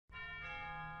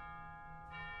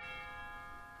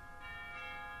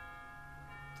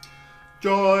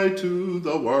Joy to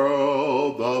the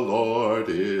world, the Lord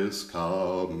is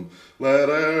come. Let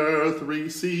earth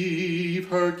receive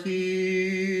her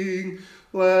King.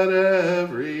 Let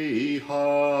every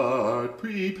heart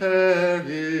prepare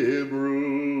him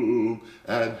room.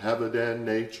 And heaven and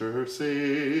nature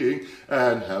sing,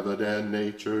 and heaven and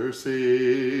nature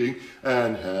sing,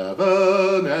 and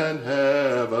heaven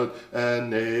and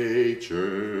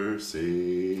nature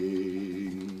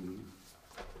sing.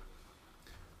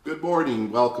 Good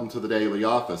morning, welcome to the Daily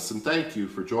Office, and thank you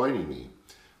for joining me.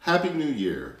 Happy New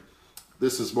Year.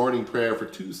 This is morning prayer for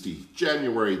Tuesday,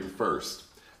 January the 1st,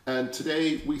 and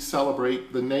today we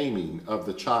celebrate the naming of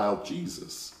the child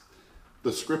Jesus.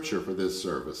 The scripture for this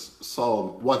service,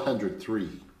 Psalm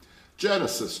 103,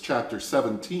 Genesis chapter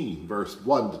 17, verse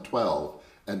 1 to 12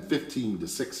 and 15 to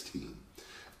 16,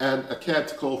 and a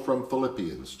canticle from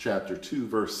Philippians chapter 2,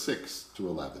 verse 6 to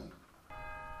 11.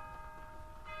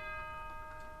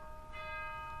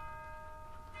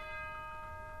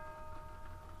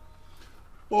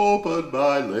 Open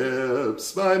my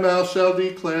lips, my mouth shall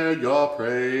declare your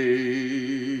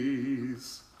praise.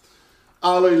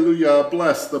 Alleluia,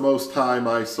 bless the Most High,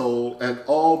 my soul, and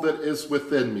all that is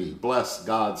within me. Bless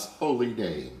God's holy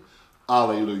name.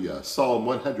 Alleluia, Psalm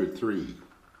 103.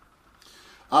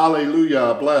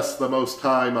 Alleluia, bless the Most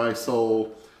High, my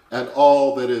soul, and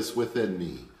all that is within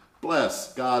me.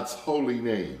 Bless God's holy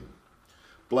name.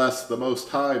 Bless the Most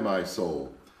High, my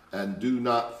soul, and do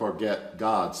not forget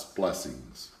God's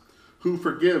blessings, who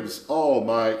forgives all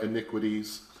my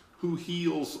iniquities, who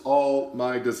heals all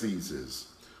my diseases,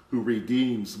 who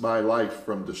redeems my life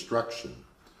from destruction,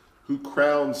 who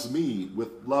crowns me with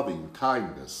loving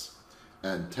kindness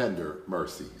and tender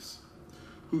mercies,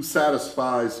 who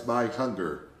satisfies my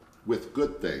hunger with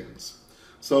good things,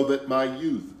 so that my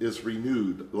youth is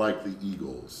renewed like the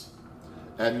eagles.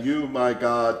 And you, my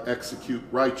God, execute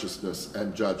righteousness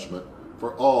and judgment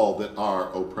for all that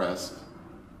are oppressed.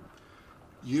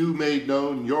 You made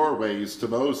known your ways to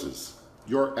Moses,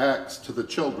 your acts to the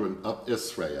children of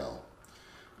Israel.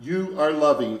 You are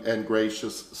loving and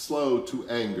gracious, slow to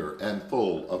anger, and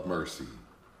full of mercy.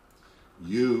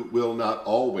 You will not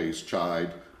always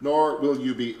chide, nor will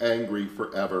you be angry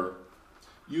forever.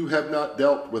 You have not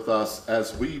dealt with us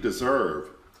as we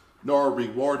deserve, nor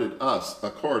rewarded us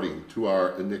according to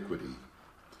our iniquity.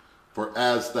 For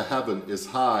as the heaven is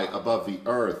high above the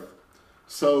earth,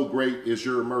 so great is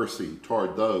your mercy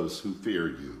toward those who fear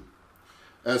you.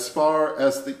 As far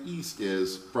as the east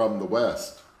is from the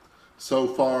west, so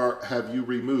far have you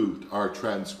removed our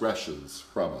transgressions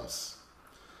from us.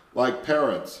 Like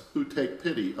parents who take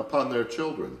pity upon their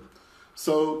children,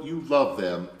 so you love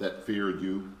them that fear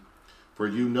you. For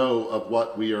you know of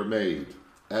what we are made,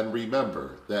 and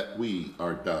remember that we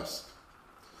are dust.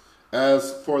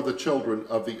 As for the children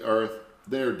of the earth,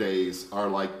 their days are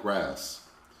like grass.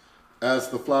 As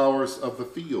the flowers of the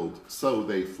field, so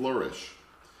they flourish.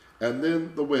 And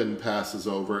then the wind passes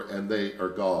over, and they are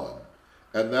gone,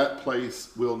 and that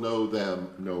place will know them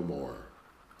no more.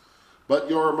 But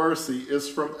your mercy is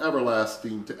from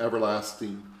everlasting to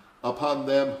everlasting upon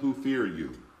them who fear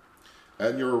you,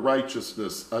 and your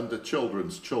righteousness unto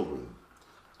children's children,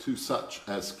 to such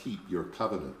as keep your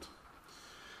covenant,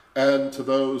 and to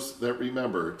those that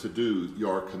remember to do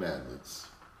your commandments.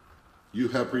 You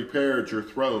have prepared your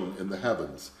throne in the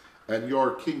heavens, and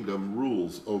your kingdom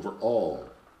rules over all.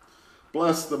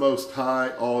 Bless the Most High,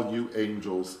 all you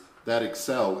angels that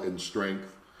excel in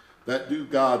strength, that do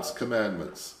God's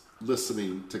commandments,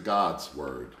 listening to God's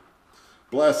word.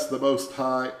 Bless the Most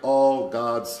High, all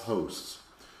God's hosts,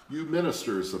 you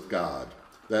ministers of God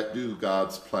that do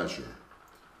God's pleasure.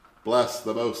 Bless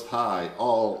the Most High,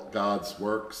 all God's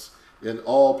works, in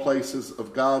all places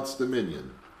of God's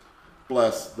dominion.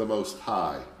 Bless the Most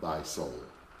High, thy soul.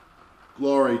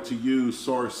 Glory to you,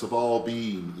 source of all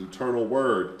being, eternal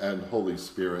Word and Holy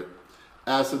Spirit,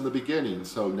 as in the beginning,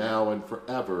 so now and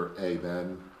forever.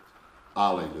 Amen.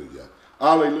 Alleluia.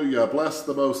 Alleluia. Bless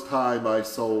the Most High, my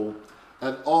soul,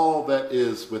 and all that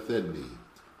is within me.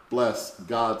 Bless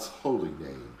God's holy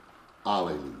name.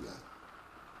 Alleluia.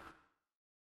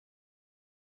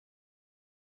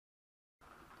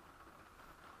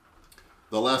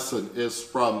 The lesson is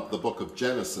from the book of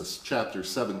Genesis, chapter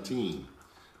 17,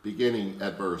 beginning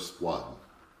at verse 1.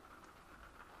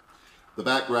 The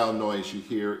background noise you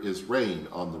hear is rain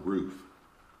on the roof.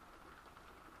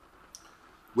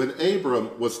 When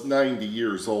Abram was 90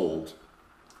 years old,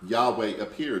 Yahweh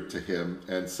appeared to him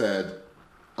and said,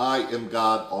 I am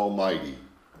God Almighty.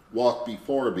 Walk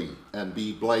before me and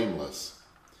be blameless.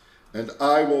 And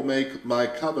I will make my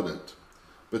covenant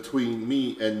between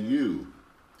me and you,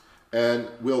 and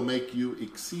will make you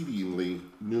exceedingly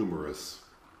numerous.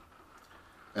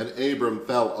 And Abram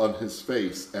fell on his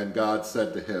face, and God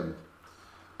said to him,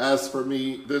 As for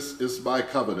me, this is my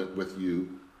covenant with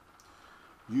you.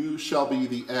 You shall be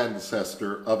the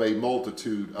ancestor of a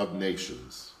multitude of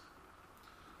nations.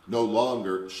 No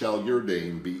longer shall your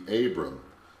name be Abram,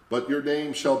 but your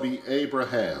name shall be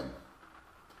Abraham,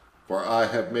 for I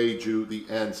have made you the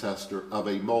ancestor of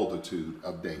a multitude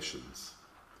of nations.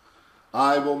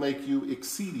 I will make you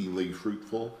exceedingly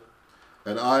fruitful,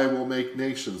 and I will make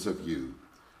nations of you,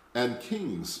 and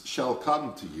kings shall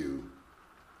come to you.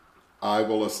 I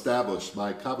will establish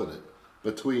my covenant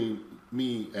between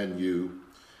me and you,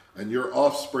 and your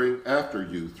offspring after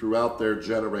you throughout their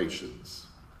generations,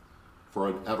 for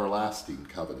an everlasting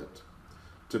covenant,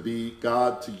 to be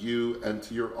God to you and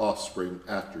to your offspring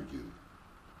after you.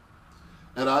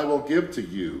 And I will give to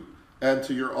you and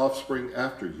to your offspring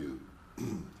after you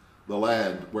the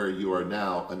land where you are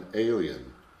now an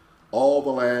alien, all the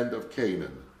land of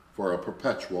Canaan, for a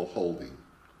perpetual holding,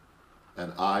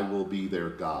 and I will be their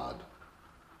God.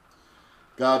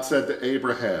 God said to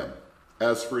Abraham,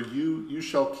 As for you, you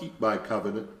shall keep my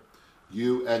covenant,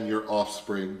 you and your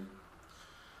offspring.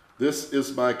 This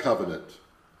is my covenant,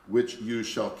 which you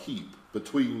shall keep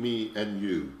between me and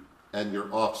you and your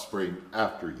offspring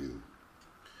after you.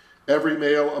 Every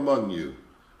male among you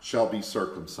shall be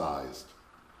circumcised.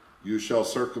 You shall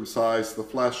circumcise the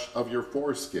flesh of your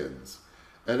foreskins,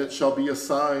 and it shall be a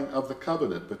sign of the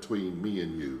covenant between me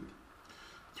and you.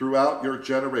 Throughout your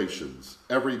generations,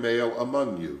 every male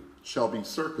among you shall be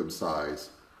circumcised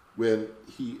when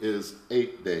he is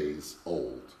 8 days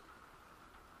old.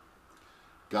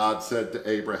 God said to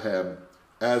Abraham,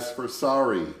 As for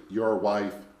Sarai, your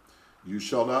wife, you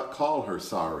shall not call her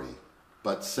Sarai,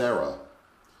 but Sarah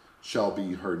shall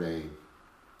be her name.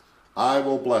 I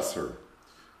will bless her,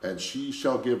 and she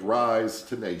shall give rise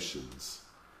to nations.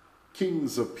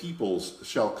 Kings of peoples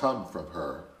shall come from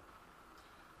her.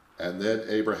 And then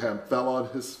Abraham fell on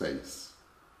his face.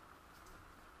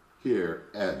 Here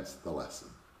ends the lesson.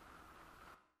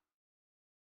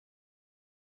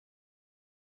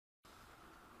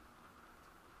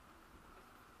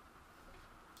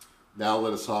 Now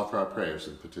let us offer our prayers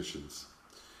and petitions.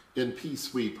 In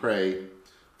peace we pray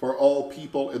for all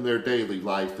people in their daily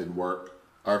life and work,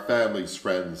 our families,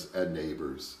 friends, and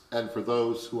neighbors, and for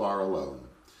those who are alone,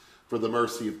 for the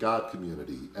Mercy of God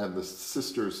community and the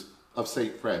Sisters of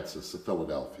St. Francis of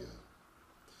Philadelphia,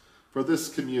 for this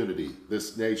community,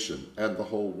 this nation, and the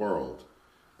whole world,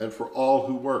 and for all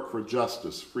who work for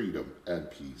justice, freedom, and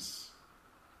peace,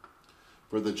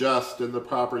 for the just and the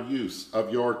proper use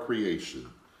of your creation,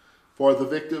 for the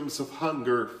victims of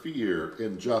hunger, fear,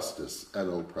 injustice,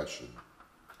 and oppression,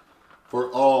 for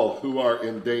all who are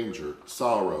in danger,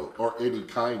 sorrow, or any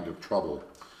kind of trouble,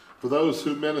 for those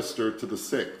who minister to the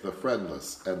sick, the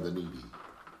friendless, and the needy,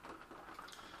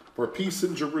 for peace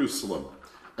in Jerusalem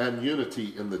and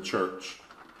unity in the Church,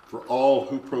 for all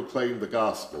who proclaim the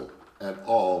gospel and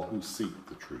all who seek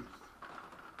the truth,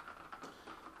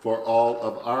 for all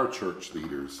of our church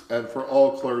leaders and for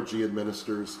all clergy and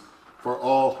ministers, for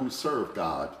all who serve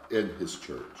God in his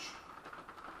church.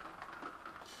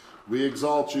 We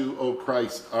exalt you, O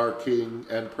Christ, our King,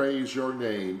 and praise your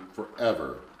name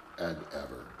forever and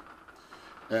ever.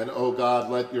 And, O God,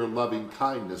 let your loving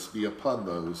kindness be upon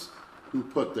those who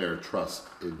put their trust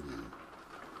in you.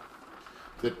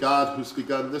 That God, who's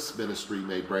begun this ministry,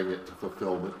 may bring it to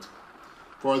fulfillment,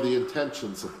 for the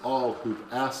intentions of all who've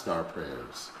asked our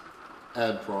prayers,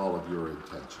 and for all of your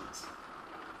intentions.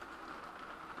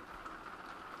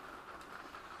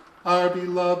 Our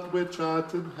beloved which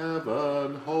art in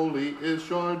heaven, holy is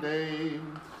your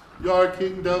name. Your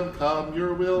kingdom come,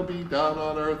 your will be done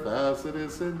on earth as it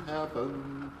is in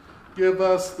heaven. Give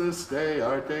us this day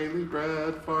our daily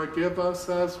bread. Forgive us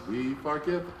as we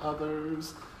forgive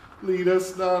others. Lead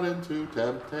us not into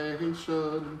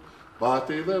temptation, but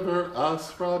deliver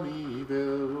us from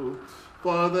evil.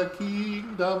 For the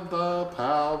kingdom, the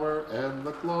power, and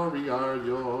the glory are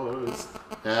yours,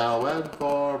 now and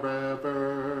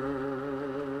forever.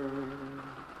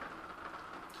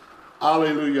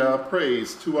 Alleluia,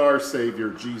 praise to our Savior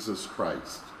Jesus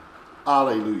Christ.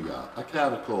 Alleluia, a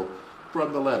canticle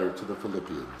from the letter to the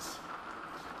Philippians.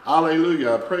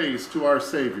 Alleluia, praise to our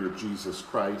Savior Jesus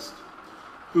Christ,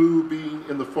 who, being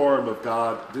in the form of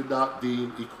God, did not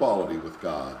deem equality with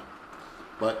God,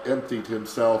 but emptied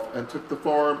himself and took the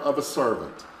form of a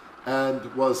servant, and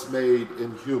was made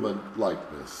in human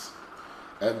likeness.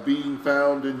 And being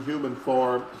found in human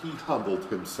form, he humbled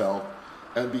himself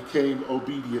and became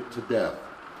obedient to death,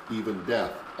 even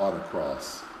death on a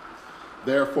cross.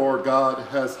 Therefore God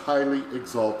has highly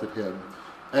exalted him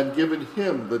and given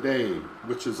him the name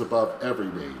which is above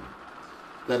every name,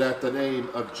 that at the name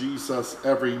of Jesus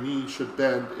every knee should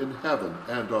bend in heaven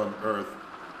and on earth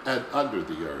and under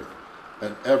the earth,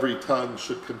 and every tongue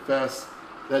should confess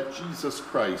that Jesus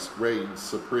Christ reigns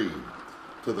supreme,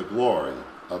 to the glory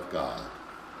of God.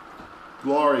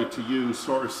 Glory to you,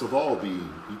 source of all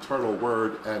being, eternal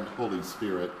Word and Holy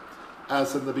Spirit,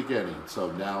 as in the beginning,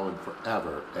 so now and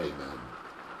forever. Amen.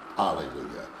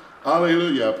 Alleluia.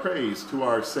 Alleluia. Praise to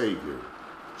our Savior,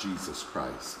 Jesus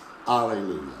Christ.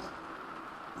 Alleluia.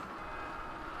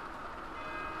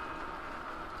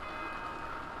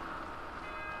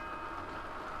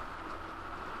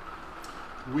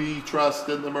 We trust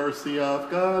in the mercy of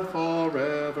God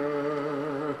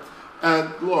forever.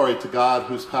 And glory to God,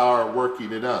 whose power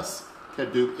working in us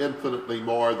can do infinitely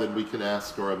more than we can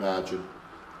ask or imagine.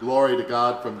 Glory to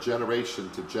God from generation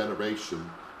to generation,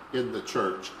 in the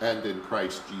church and in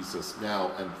Christ Jesus,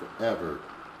 now and forever.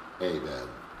 Amen.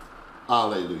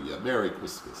 Alleluia. Merry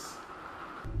Christmas.